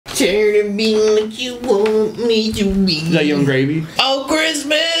tired of being what you want me to be. Is that Young Gravy? Oh,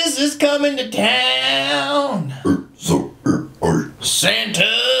 Christmas is coming to town.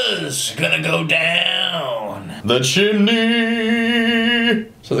 Santa's gonna go down the chimney.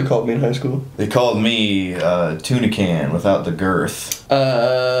 So they called me in high school. They called me tuna can without the girth.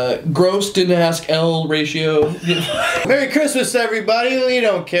 Gross didn't ask L ratio. Merry Christmas, everybody. We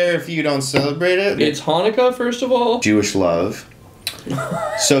don't care if you don't celebrate it. It's Hanukkah, first of all. Jewish love.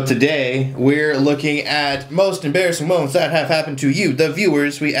 So today, we're looking at most embarrassing moments that have happened to you, the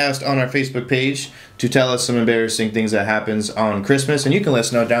viewers. We asked on our Facebook page to tell us some embarrassing things that happens on Christmas, and you can let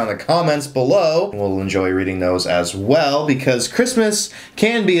us know down in the comments below. We'll enjoy reading those as well, because Christmas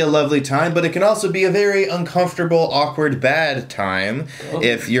can be a lovely time, but it can also be a very uncomfortable, awkward, bad time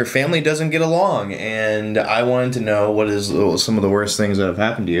if your family doesn't get along. And I wanted to know what is some of the worst things that have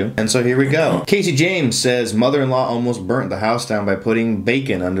happened to you. And so here we go. Casey James says, mother-in-law almost burnt the house down by putting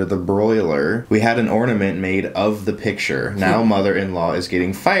bacon under the broiler. We had an ornament made of the picture. Now mother-in-law is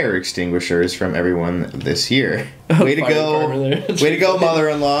getting fire extinguishers from everyone this year. Way to go. Way to go,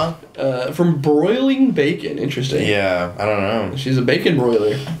 mother-in-law. From broiling bacon. Interesting. Yeah, I don't know. She's a bacon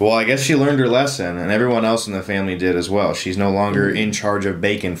broiler. Well, I guess she learned her lesson, and everyone else in the family did as well. She's no longer in charge of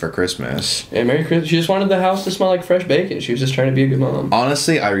bacon for Christmas. Yeah, Merry Christmas. She just wanted the house to smell like fresh bacon. She was just trying to be a good mom.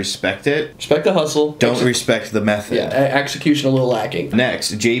 Honestly, I respect it. Respect the hustle. Don't respect the method. Yeah, execution a little lacking.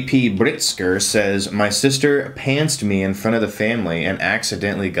 Next, JP Britzker says, my sister pantsed me in front of the family and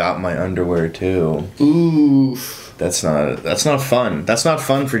accidentally got my underwear too. Oof. That's not fun. That's not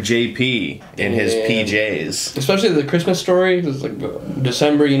fun for JP in his PJs. Especially the Christmas story. It was like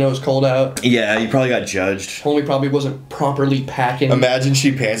December, you know, it's cold out. Yeah, you probably got judged. Homie probably wasn't properly packing. Imagine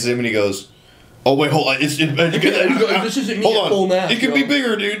she pants him and he goes, oh wait, hold on. This isn't me at full mass. It can be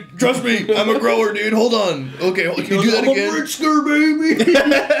bigger, dude. Trust me. I'm a grower, dude. Hold on. Okay, can you do that again? I'm a Britzker, baby.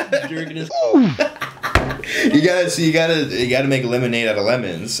 You gotta make lemonade out of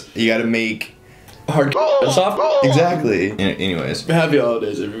lemons. You gotta make hard soft. Exactly. Anyways. Happy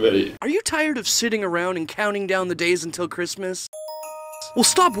holidays, everybody. Are you tired of sitting around and counting down the days until Christmas? Well,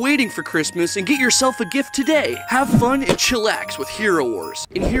 stop waiting for Christmas and get yourself a gift today. Have fun and chillax with Hero Wars.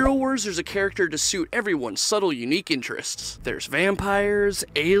 In Hero Wars, there's a character to suit everyone's subtle, unique interests. There's vampires,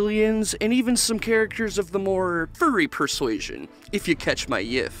 aliens, and even some characters of the more furry persuasion, if you catch my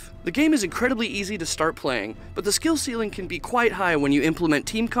yiff. The game is incredibly easy to start playing, but the skill ceiling can be quite high when you implement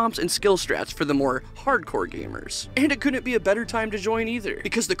team comps and skill strats for the more hardcore gamers. And it couldn't be a better time to join either,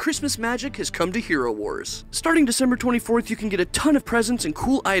 because the Christmas magic has come to Hero Wars. Starting December 24th, you can get a ton of presents and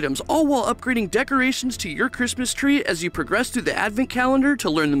cool items, all while upgrading decorations to your Christmas tree as you progress through the advent calendar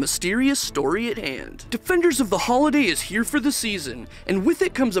to learn the mysterious story at hand. Defenders of the Holiday is here for the season, and with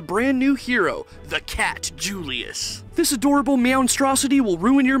it comes a brand new hero, the cat Julius. This adorable meowstrosity will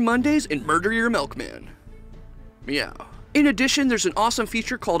ruin your Mondays and murder your milkman. Meow. In addition, there's an awesome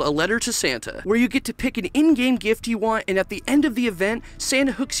feature called A Letter to Santa, where you get to pick an in-game gift you want, and at the end of the event,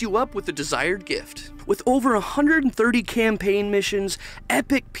 Santa hooks you up with the desired gift. With over 130 campaign missions,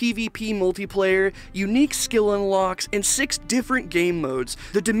 epic PvP multiplayer, unique skill unlocks, and 6 different game modes,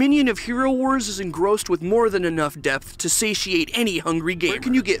 the Dominion of Hero Wars is engrossed with more than enough depth to satiate any hungry gamer. Where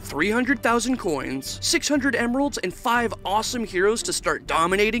can you get 300,000 coins, 600 emeralds, and 5 awesome heroes to start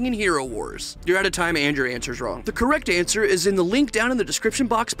dominating in Hero Wars? You're out of time and your answer's wrong. The correct answer is in the link down in the description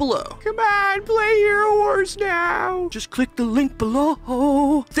box below. Come on, play Hero Wars now! Just click the link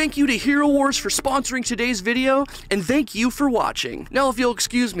below. Thank you to Hero Wars for sponsoring today's video, and thank you for watching. Now if you'll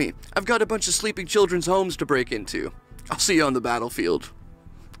excuse me, I've got a bunch of sleeping children's homes to break into. I'll see you on the battlefield.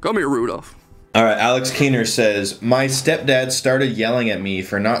 Come here, Rudolph. Alright, Alex Keener says, my stepdad started yelling at me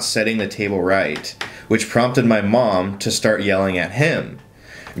for not setting the table right, which prompted my mom to start yelling at him.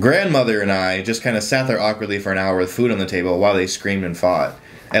 Grandmother and I just kind of sat there awkwardly for an hour with food on the table while they screamed and fought.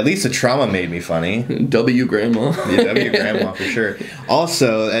 At least the trauma made me funny. W grandma. Yeah, W grandma for sure.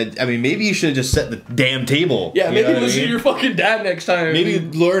 Also, I mean, maybe you should have just set the damn table. Yeah, maybe listen to your fucking dad next time. Maybe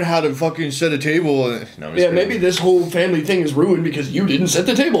learn how to fucking set a table. No, yeah, maybe this whole family thing is ruined because you didn't set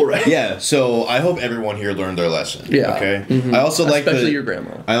the table right. Yeah, so I hope everyone here learned their lesson. Yeah. Okay? I also like especially your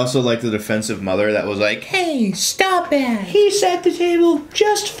grandma. I also like the defensive mother that was like, hey, stop it. He set the table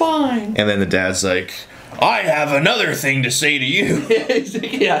just fine. And then the dad's like, I have another thing to say to you.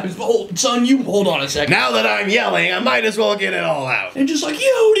 Yeah, son, you hold on a second. Now that I'm yelling, I might as well get it all out. And just like,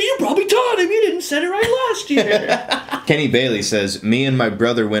 you probably taught him. You didn't set it right last year. Kenny Bailey says, me and my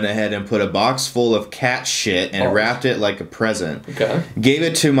brother went ahead and put a box full of cat shit and wrapped it like a present. Okay. Gave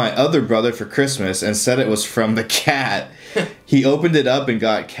it to my other brother for Christmas and said it was from the cat. He opened it up and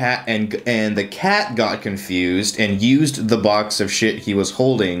got cat and the cat got confused and used the box of shit he was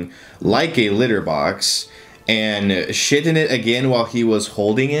holding like a litter box and shit in it again while he was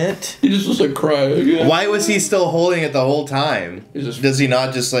holding it. He just was like crying. Why was he still holding it the whole time? Just, does he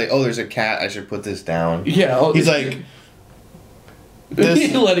not just like, oh, there's a cat, I should put this down? Yeah. He's like,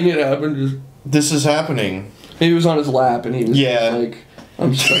 this, letting it happen. Just, this is happening. He was on his lap and he was like,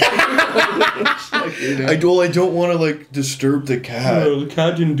 I'm sorry. I don't want to like disturb the cat. No, the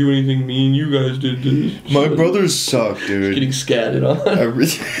cat didn't do anything mean. You guys did this. My brothers suck, dude. Getting scatted on.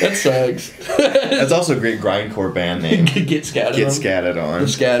 That sucks. That's also a great grindcore band name. Get scatted on. Get scatted on. The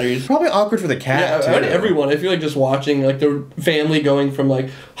scatters. Probably awkward for the cat, too. Everyone. I feel like just watching like the family going from like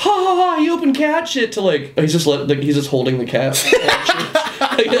ha ha ha he opened cat shit to like he's just holding the cat.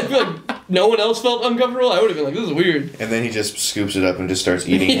 Like, I feel like no one else felt uncomfortable. I would have been like, this is weird. And then he just scoops it up and just starts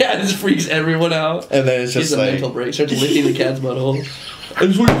eating. Yeah, it just freaks everyone out. And then it's just like a mental break. Starts licking the cat's butthole. This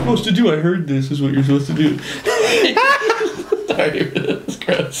is what you're supposed to do. I heard this is what you're supposed to do. Sorry, that's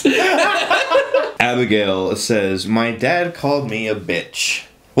gross. Abigail says, my dad called me a bitch.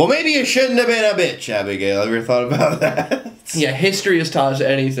 Well, maybe you shouldn't have been a bitch, Abigail. Ever thought about that? Yeah, history has taught us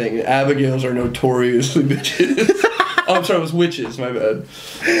anything. Abigails are notoriously bitches. Oh, I'm sorry, it was witches, my bad.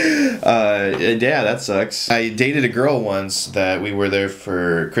 Yeah, that sucks. I dated a girl once that we were there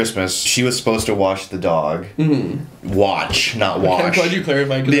for Christmas. She was supposed to wash the dog. Mm-hmm. Watch, not wash. I'm glad you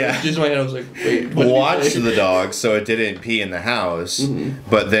clarified, because just in my head I was like, wait, what watch the dog so it didn't pee in the house. Mm-hmm.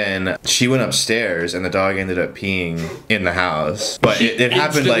 But then she went upstairs and the dog ended up peeing in the house. But it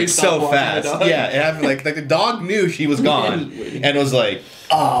happened like so fast. Yeah, it happened like the dog knew she was gone and was like,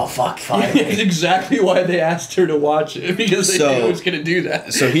 oh, fuck. Yeah, that's exactly why they asked her to watch it, because they knew it was going to do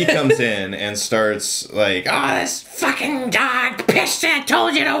that. So he comes in and starts like, oh, this fucking dog pissed, I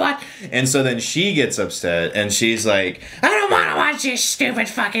told you to watch. And so then she gets upset and she's like, I don't want to watch this stupid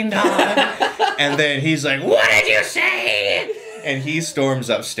fucking dog. And then he's like, what did you say? And he storms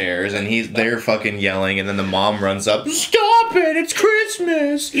upstairs and they're fucking yelling, and then the mom runs up, stop it, it's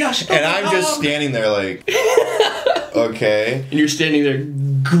Christmas. And I'm just standing there like, okay. And you're standing there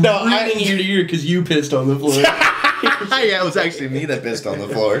grinning ear to ear because you pissed on the floor. Yeah, it was actually me that pissed on the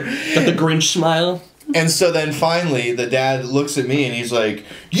floor. Got the Grinch smile. And so then finally the dad looks at me and he's like,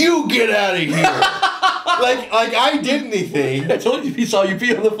 you get out of here. like I did anything. I told you he saw you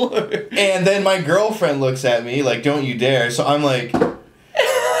pee on the floor. And then my girlfriend looks at me like, don't you dare. So I'm like,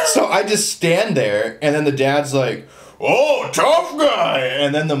 so I just stand there, and then the dad's like, oh, tough guy.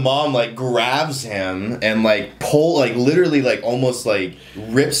 And then the mom like grabs him and like literally like almost like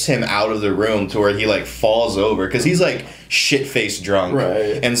rips him out of the room to where he like falls over because he's like shit-faced drunk.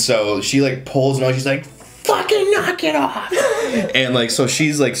 Right. And so she like pulls him out. She's like, fucking knock it off. And like, so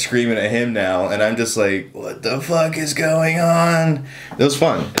she's like screaming at him now, and I'm just like, what the fuck is going on? It was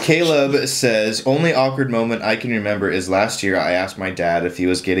fun. Caleb says, only awkward moment I can remember is last year I asked my dad if he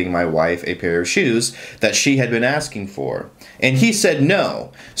was getting my wife a pair of shoes that she had been asking for, and he said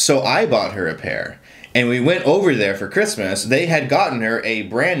no, so I bought her a pair. And we went over there for Christmas. They had gotten her a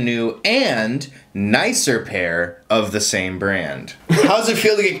brand new and nicer pair of the same brand. How's it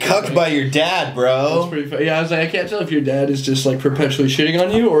feel to get cucked by your dad, bro? That's pretty funny. Yeah, I was like, I can't tell if your dad is just like perpetually shitting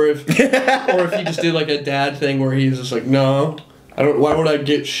on you, or if he just did like a dad thing where he's just like, no, I don't. Why would I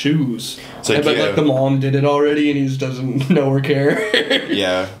get shoes? Like, but like the mom did it already, and he just doesn't know or care.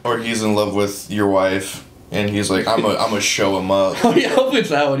 Yeah, or he's in love with your wife. And he's like, I'm a show him up. Oh yeah, hopefully it's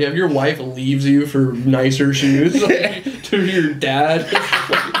that one. Yeah, if your wife leaves you for nicer shoes like, to your dad.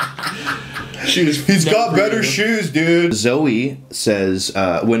 He's got better shoes, dude. Zoe says,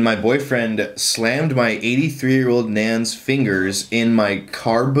 when my boyfriend slammed my 83-year-old Nan's fingers in my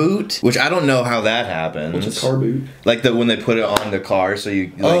car boot, which I don't know how that happens. What's a car boot? Like when they put it on the car, so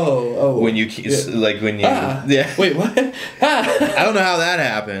you like, when you yeah. Wait, what? I don't know how that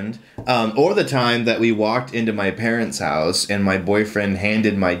happened. Or the time that we walked into my parents' house and my boyfriend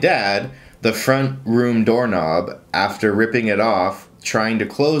handed my dad the front room doorknob after ripping it off, trying to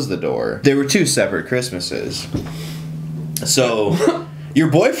close the door. There were 2 separate Christmases. So your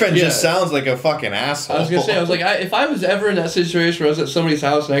boyfriend just sounds like a fucking asshole. I was gonna say, I was like, if I was ever in that situation where I was at somebody's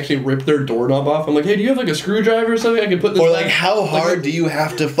house and actually ripped their doorknob off, I'm like, hey, do you have like a screwdriver or something I can put this? Or like, how hard do you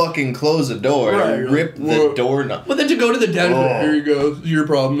have to fucking close a door and rip the doorknob? But then to go to the dad, here you go, your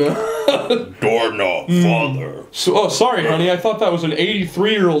problem now. Doorknob, father. So, sorry, honey, I thought that was an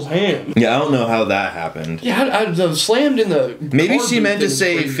 83-year-old's hand. Yeah, I don't know how that happened. Yeah, I slammed in the. Maybe she meant to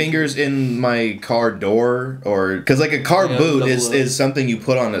say fingers in my car door, or because like a car boot is something you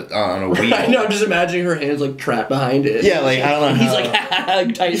put on a wheel. I know. I'm just imagining her hands like trapped behind it. Yeah, like I don't know. He's like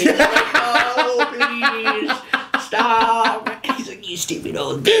tightening. Oh, please stop. stupid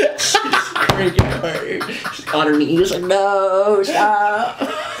old bitch. Breaking apart. She's on her knees like, no, stop.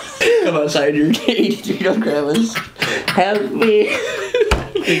 Come outside your 83-year-old grandma's. Help me.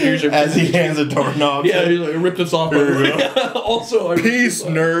 As he hands a doorknob. Yeah, he's like, rip this off. Also, peace,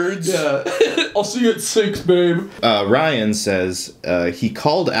 nerds. Yeah. I'll see you at 6, babe. Ryan says he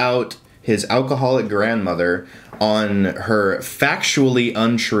called out his alcoholic grandmother on her factually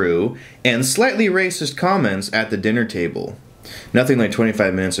untrue and slightly racist comments at the dinner table. Nothing like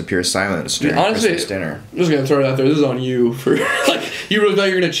 25 minutes of pure silence during Christmas dinner. I'm just gonna throw it out there. This is on you for like you really thought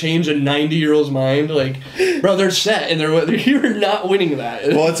you were gonna change a 90-year-old's mind. Like, bro, they're set and you're not winning that.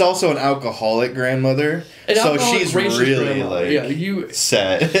 Well, it's also an alcoholic grandmother, so she's really like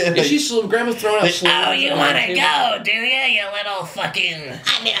set. Yeah, she's grandma's throwing out. Oh, you wanna go, do you? You little fucking.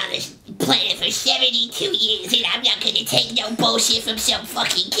 I've been on this planet for 72 years and I'm not gonna take no bullshit from some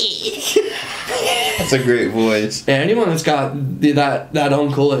fucking kid. That's a great voice. Yeah, anyone that's got that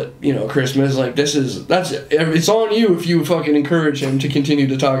uncle at Christmas, like it's on you if you fucking encourage him to continue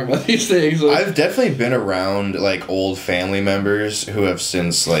to talk about these things. Like, I've definitely been around like old family members who have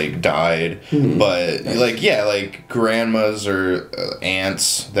since like died, but like grandmas or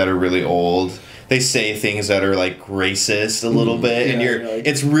aunts that are really old. They say things that are like racist a little bit, and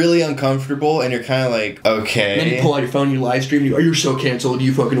it's really uncomfortable, and you're kind of like, okay. And then you pull out your phone, you live stream, you're so canceled,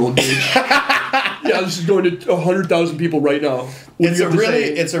 you fucking old bitch. Yeah, this is going to 100,000 people right now. It's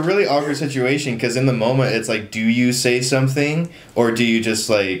a really awkward situation because in the moment it's like, do you say something or do you just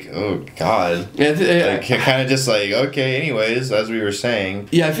like, oh God, like kind of just like, okay, anyways, as we were saying.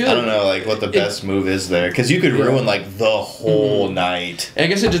 Yeah, I don't know like what the best move is there because you could ruin like the whole night. I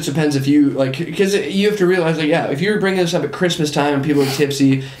guess it just depends if you like because you have to realize like if you're bringing this up at Christmas time and people are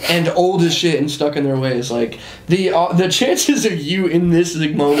tipsy and old as shit and stuck in their ways, like the chances of you in this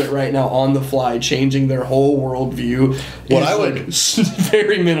like, moment right now on the fly changing their whole worldview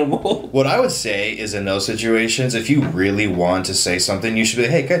very minimal. What I would say is in those situations, if you really want to say something, you should be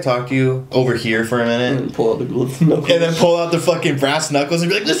like, hey, can I talk to you over here for a minute? And pull out the knuckles. And then pull out the fucking brass knuckles and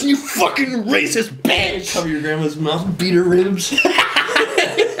be like, listen, you fucking racist bitch! Cover your grandma's mouth, beat her ribs. In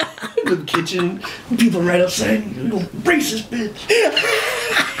the kitchen, people right outside, you little racist bitch.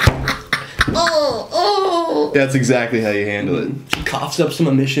 Oh! That's exactly how you handle it. She coughs up some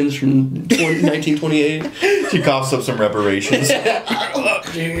emissions from 1928. She coughs up some reparations.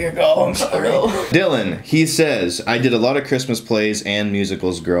 Here you go, I'm sorry. Dylan, he says, I did a lot of Christmas plays and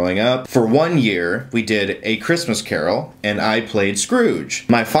musicals growing up. For 1 year, we did A Christmas Carol, and I played Scrooge.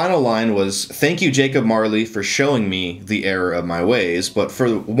 My final line was, thank you, Jacob Marley, for showing me the error of my ways. But for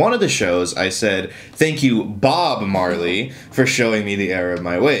one of the shows, I said, thank you, Bob Marley, for showing me the error of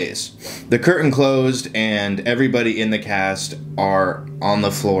my ways. The curtain closed, and everybody in the cast are on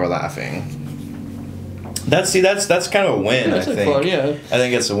the floor laughing. That's kind of a win, I think. Fun, yeah. I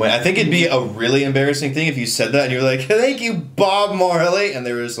think it's a win. I think it'd be a really embarrassing thing if you said that and you were like, thank you, Bob Marley, and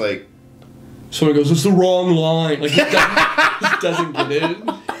they were just like... Someone goes, it's the wrong line. Like, he doesn't get it.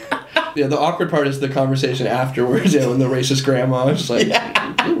 Yeah, the awkward part is the conversation afterwards, when the racist grandma is like,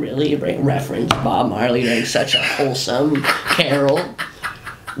 you really reference Bob Marley during such a wholesome carol?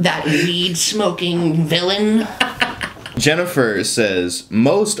 That weed-smoking villain? Jennifer says,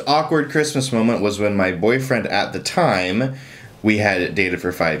 most awkward Christmas moment was when my boyfriend at the time, we had dated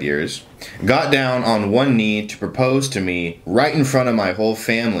for 5 years, got down on one knee to propose to me right in front of my whole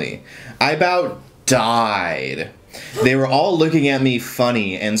family. I about died. They were all looking at me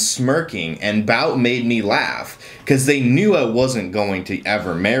funny and smirking, and bout made me laugh, because they knew I wasn't going to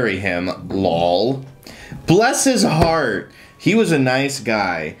ever marry him, lol. Bless his heart. He was a nice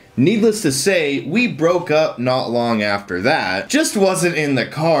guy. Needless to say, we broke up not long after that. Just wasn't in the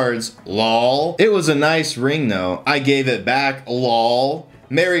cards, lol. It was a nice ring though. I gave it back, lol.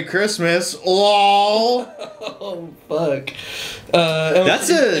 Merry Christmas, lol. Oh, fuck.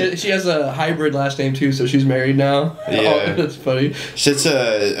 She has a hybrid last name too, so she's married now. Yeah. Oh, that's funny.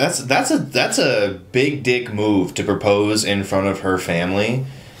 That's a big dick move to propose in front of her family.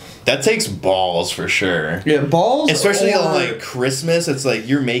 That takes balls for sure. Yeah, balls. Especially on like Christmas, it's like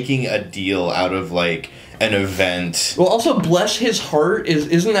you're making a deal out of like an event. Well, also bless his heart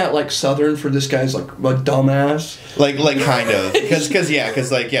isn't that like Southern for this guy's like a dumbass? Like kind of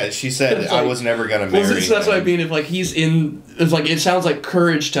because she said I was never gonna marry. Well, that's what I mean. If like he's in, it's like it sounds like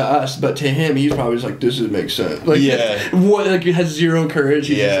courage to us, but to him, he's probably just like this doesn't make sense. Like what? Like he has zero courage.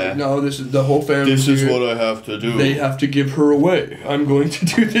 He's just like, no, this is the whole family. This is what I have to do. They have to give her away. I'm going to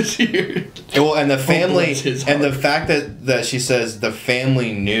do this here. Well, and the family, and the fact that she says the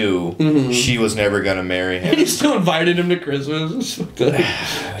family knew she was never gonna marry him. He still invited him to Christmas.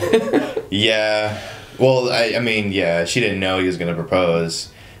 Yeah. Well, I mean, yeah, she didn't know he was gonna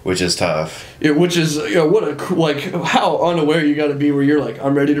propose, which is tough. Yeah, which is, what a, like, how unaware you gotta be where you're like,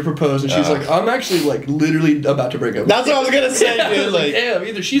 I'm ready to propose, and she's like, I'm actually, like, literally about to break up. That's what I was gonna say, dude. Like, damn,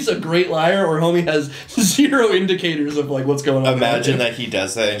 either she's a great liar or homie has 0 indicators of, like, what's going on. Imagine that he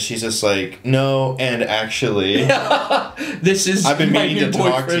does that, and she's just like, no, and actually, this is I've been meaning to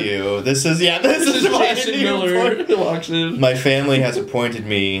talk to boyfriend. you. This is Jason Miller walks in. My family has appointed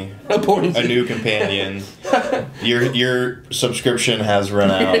me a new companion. Your subscription has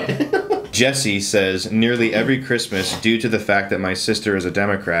run out. Jesse says, nearly every Christmas, due to the fact that my sister is a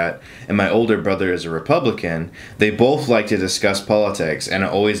Democrat and my older brother is a Republican, they both like to discuss politics, and it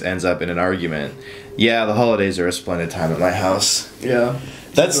always ends up in an argument. Yeah, the holidays are a splendid time at my house. Yeah.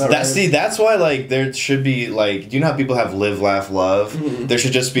 That's why, like, there should be, like, you know how people have live, laugh, love? Mm-hmm. There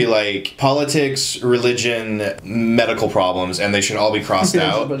should just be, like, politics, religion, medical problems, and they should all be crossed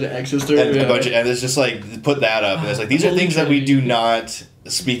out. A bunch of X's and it's just, like, put that up, and it's like, these are things that we do not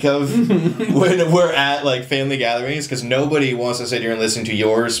speak of when we're at, like, family gatherings, because nobody wants to sit here and listen to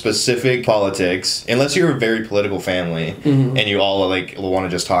your specific politics, unless you're a very political family, and you all, like, want to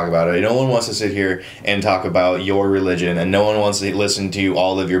just talk about it. No one wants to sit here and talk about your religion, and no one wants to listen to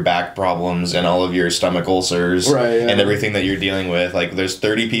all of your back problems and all of your stomach ulcers and everything that you're dealing with. Like, there's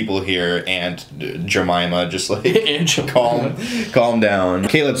 30 people here, and Jemima just, like, calm down.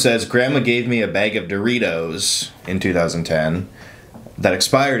 Caleb says, Grandma gave me a bag of Doritos in 2010 that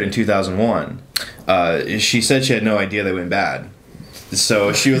expired in 2001. She said she had no idea they went bad.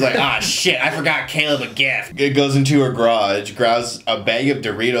 So she was like, shit, I forgot Caleb a gift. It goes into her garage, grabs a bag of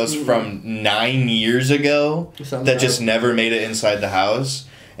Doritos from 9 years ago that just never made it inside the house.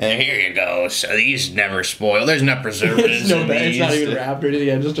 And here you go. So these never spoil. There's no preservatives in these. It's not even wrapped or anything.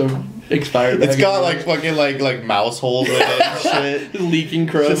 Yeah, just a expired bag. It's got like fucking like mouse holes in it and shit. Leaking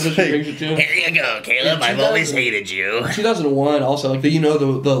crumbs. Like, here you go, Caleb. I've always hated you. 2001 also, like, the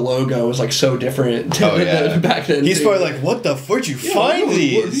logo was like so different back then. He's probably like, what the where'd you find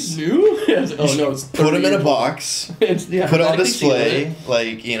these? What, these new? Oh no, it's put them in a box. Put it on display.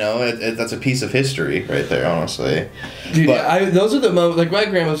 Like, that's a piece of history right there, honestly. Dude, those are the moments. Like, my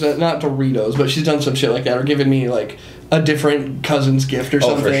grandma's not Doritos, but she's done some shit like that, or given me like a different cousin's gift or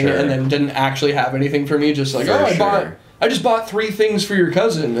something, and then didn't actually have anything for me. Just like, I just bought 3 things for your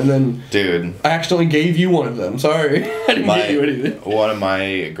cousin, and then dude, I accidentally gave you one of them. Sorry, I didn't get you anything. One of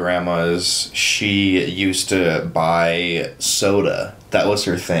my grandmas, she used to buy soda. That was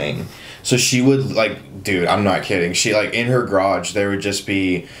her thing. So she would, like, dude, I'm not kidding. She, like, in her garage, there would just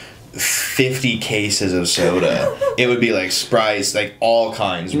be 50 cases of soda. It would be like Sprites, like all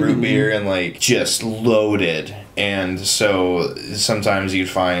kinds, root beer, and like just loaded. And so sometimes you'd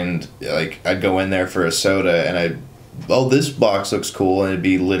find, like, I'd go in there for a soda and this box looks cool, and it'd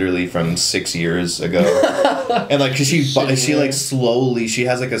be literally from 6 years ago. And like, cause she like slowly, she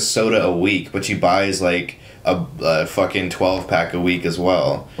has like a soda a week, but she buys like a fucking 12-pack a week as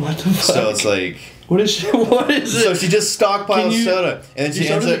well. What the fuck? So it's like, what is it? So she just stockpiles soda, and then she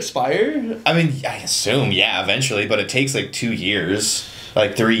ends up expire. I mean, I assume, yeah, eventually, but it takes like 2 years,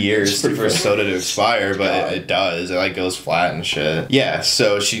 like 3 years for soda to expire. But it does. It like goes flat and shit. Yeah,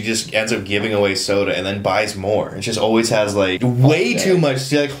 so she just ends up giving away soda and then buys more. And she just always has like way too much.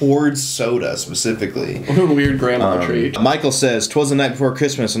 She like hoards soda specifically. What a weird grandma treat. Michael says, 'twas the night before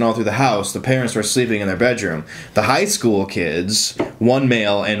Christmas, and all through the house, the parents were sleeping in their bedroom. The high school kids, one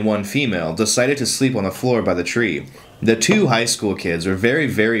male and one female, decided to sleep on the floor by the tree. The 2 high school kids were very,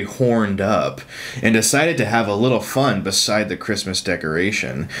 very horned up and decided to have a little fun beside the Christmas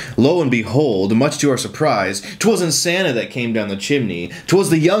decoration. Lo and behold, much to our surprise, 'twasn't Santa that came down the chimney. 'Twas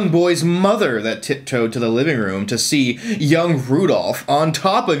the young boy's mother that tiptoed to the living room to see young Rudolph on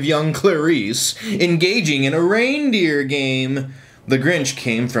top of young Clarice engaging in a reindeer game. The Grinch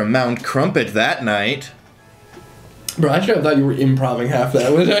came from Mount Crumpet that night. Bro, I should have thought you were improvising half that.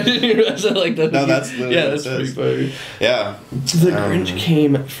 I didn't realize that, like that. No, that's literally that's pretty funny. Yeah. The Grinch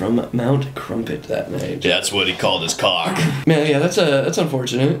came from Mount Crumpet that night. Yeah, that's what he called his cock. Man, yeah, that's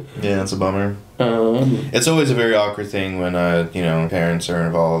unfortunate. Yeah, that's a bummer. It's always a very awkward thing when parents are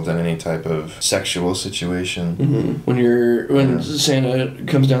involved in any type of sexual situation. Mm-hmm. When Santa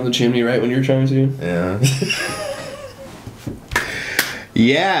comes down the chimney, right? When you're trying to. Yeah.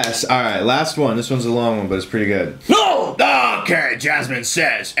 Yes. All right. Last one. This one's a long one, but it's pretty good. No. Okay. Jasmine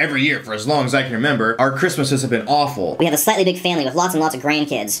says every year for as long as I can remember, our Christmases have been awful. We have a slightly big family with lots and lots of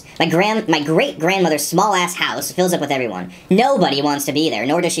grandkids. My great grandmother's small ass house fills up with everyone. Nobody wants to be there,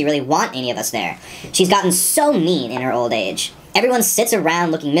 nor does she really want any of us there. She's gotten so mean in her old age. Everyone sits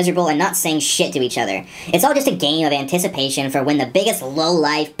around looking miserable and not saying shit to each other. It's all just a game of anticipation for when the biggest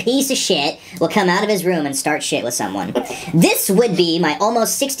low-life piece of shit will come out of his room and start shit with someone. This would be my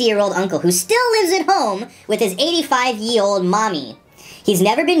almost 60-year-old uncle who still lives at home with his 85-year-old mommy. He's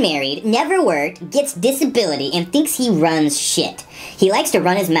never been married, never worked, gets disability, and thinks he runs shit. He likes to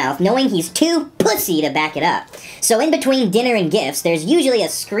run his mouth, knowing he's too pussy to back it up. So in between dinner and gifts, there's usually a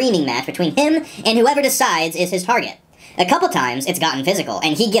screaming match between him and whoever decides is his target. A couple times, it's gotten physical,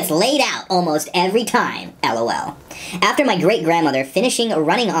 and he gets laid out almost every time, LOL. After my great-grandmother finishing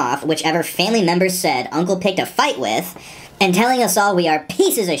running off whichever family member said Uncle picked a fight with, and telling us all we are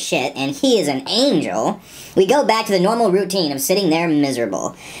pieces of shit and he is an angel, we go back to the normal routine of sitting there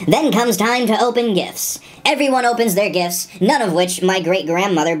miserable. Then comes time to open gifts. Everyone opens their gifts, none of which my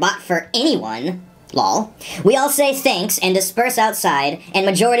great-grandmother bought for anyone. Lol. We all say thanks and disperse outside, and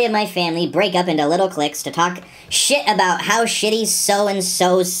majority of my family break up into little cliques to talk shit about how shitty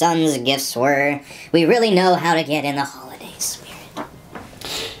so-and-so's son's gifts were. We really know how to get in the holiday spirit.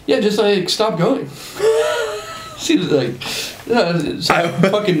 Yeah, just like, stop going. Seems like, it's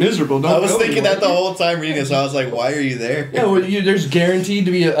fucking miserable. I was thinking that the whole time reading this. I was like, why are you there? Yeah, well, there's guaranteed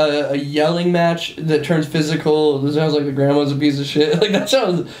to be a yelling match that turns physical. It sounds like the grandma's a piece of shit. Like, that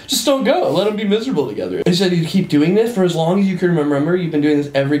sounds... Just don't go. Let them be miserable together. He said you keep doing this for as long as you can remember. You've been doing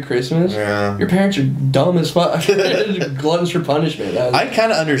this every Christmas. Yeah. Your parents are dumb as fuck. Gluttons for punishment. I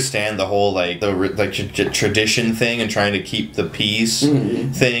kind of understand the whole, like, tradition thing and trying to keep the peace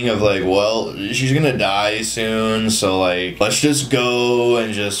thing of, like, well, she's gonna die soon, so, like, let's just go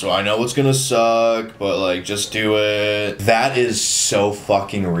and just, well, I know it's gonna suck, but, like, just do it. That is so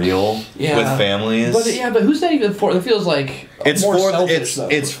fucking real with families. But who's that even for? It feels like it's more for selfish,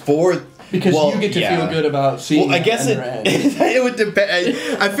 it's for because you get to feel good about seeing. Well, I guess it would depend.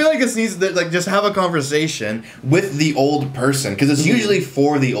 I feel like this needs to, like, just have a conversation with the old person, because it's usually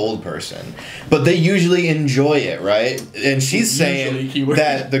for the old person, but they usually enjoy it, right? And she's saying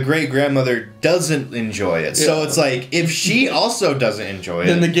that the great grandmother doesn't enjoy it, so it's like if she also doesn't enjoy it,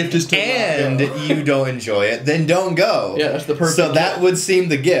 then the gift is and you don't enjoy it, then don't go. Yeah, that's the perfect. So that would seem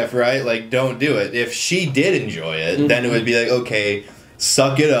the gift, right? Like, don't do it. If she did enjoy it, then it would be like, okay,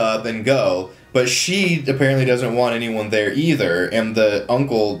 suck it up and go. But she apparently doesn't want anyone there either, and the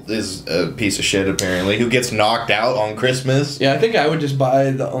uncle is a piece of shit, apparently, who gets knocked out on Christmas. Yeah, I think I would just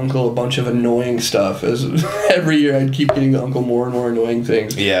buy the uncle a bunch of annoying stuff. As every year I'd keep getting the uncle more and more annoying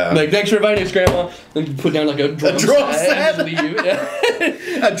things. Yeah. Like, thanks for inviting us, Grandma. Then put down, like, a drum set.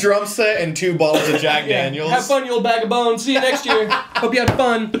 A drum set and 2 bottles of Jack Daniels. Have fun, you old bag of bones. See you next year. Hope you had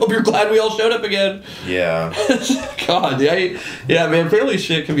fun. Hope you're glad we all showed up again. Yeah. God, yeah, man, family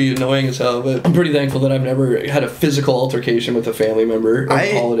shit can be annoying as hell, but I'm pretty thankful that I've never had a physical altercation with a family member on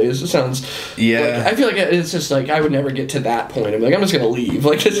holidays. It sounds... Yeah. Like, I feel like it's just like, I would never get to that point. I'm like, I'm just gonna leave.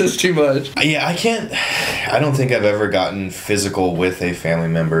 Like, this is too much. Yeah, I don't think I've ever gotten physical with a family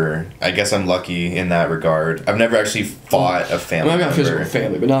member. I guess I'm lucky in that regard. I've never actually fought a family member. I've got physical with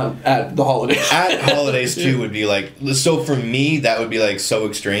family, but not at the holidays. At holidays, too, would be like... So for me, that would be, like, so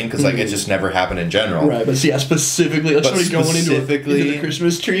extreme, because, like, it just never happened in general. Right, but yeah, specifically, like, somebody going into the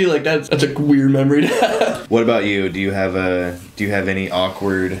Christmas tree, like, that's a weird memory to have. What about you? Do you have any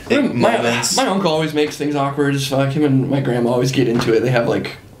awkward moments? My uncle always makes things awkward as fuck. Him and my grandma always get into it. They have,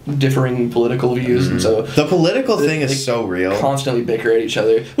 like, differing political views, and so the political thing is so real. Constantly bicker at each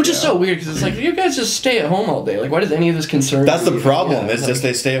other, which is so weird, because it's like, you guys just stay at home all day. Like, why does any of this concern? That's the problem. It's just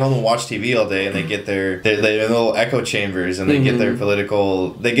they stay at home and watch TV all day, and they get their little echo chambers, and they get their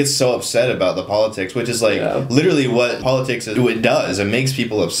political. They get so upset about the politics, which is like literally what politics is. It does. It makes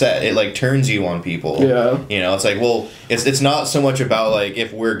people upset. It, like, turns you on people. Yeah. You know, it's like, well, it's not so much about, like,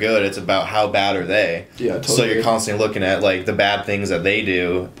 if we're good. It's about how bad are they. Yeah. Totally. So you're constantly looking at, like, the bad things that they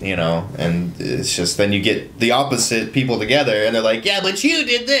do. You know, and it's just then you get the opposite people together, and they're like, yeah, but you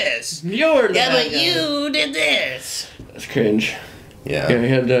did this. You're you did this. That's cringe. Yeah. Yeah, we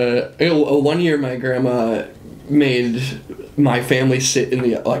had one year my grandma made my family sit in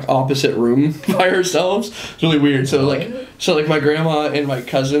the, like, opposite room by ourselves. It's really weird. So like my grandma and my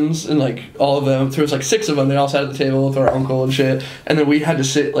cousins and, like, all of them, there was like 6 of them, they all sat at the table with our uncle and shit, and then we had to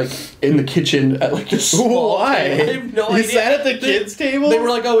sit, like, in the kitchen at, like, this small table. I have no idea. You sat at the kids' table? They were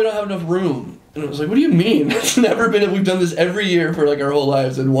like, oh, we don't have enough room. And I was like, what do you mean? It's never been, we've done this every year for like our whole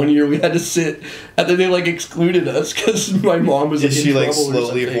lives, and one year we had to sit, and then they like excluded us because my mom was like, is she like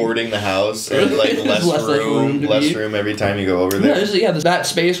slowly hoarding the house and like less room every time you go over there? Yeah, that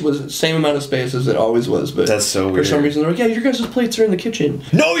space was the same amount of space as it always was, but that's so weird. For some reason they're like, yeah, your guys' plates are in the kitchen.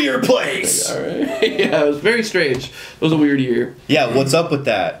 Know your place! Like, alright. Yeah, it was very strange. It was a weird year. Yeah, what's up with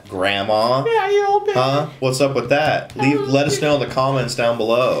that, Grandma? Yeah, you old man. Huh? What's up with that? Let us know in the comments down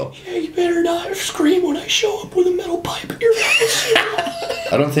below. Yeah, you better not scream when I show up with a metal pipe in your house.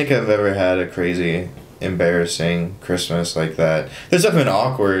 I don't think I've ever had a crazy, embarrassing Christmas like that. There's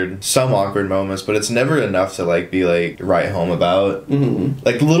definitely some awkward moments, but it's never enough to like be like write home about. Mm-hmm.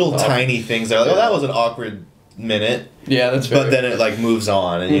 Like little tiny things that are like, oh, that was an awkward minute. Yeah, that's fair. But then it like moves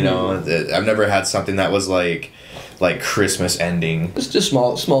on, and you know, I've never had something that was like Christmas ending. It's just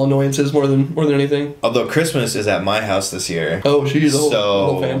small annoyances more than anything. Although Christmas is at my house this year. Oh, geez, the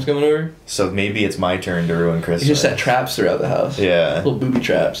whole fam's coming over? So maybe it's my turn to ruin Christmas. You just set traps throughout the house. Yeah. Little booby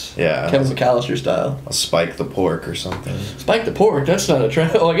traps. Yeah. Kevin McAllister style. I'll spike the pork or something. Spike the pork? That's not a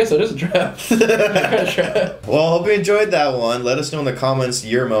trap. Oh, I guess that is a trap. Well, hope you enjoyed that one. Let us know in the comments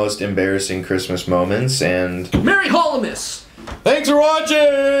your most embarrassing Christmas moments, and Merry Holidays! Thanks for watching!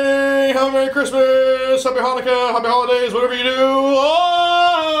 Have a Merry Christmas! Happy Hanukkah! Happy holidays! Whatever you do!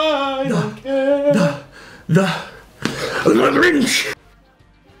 I don't care! The Grinch!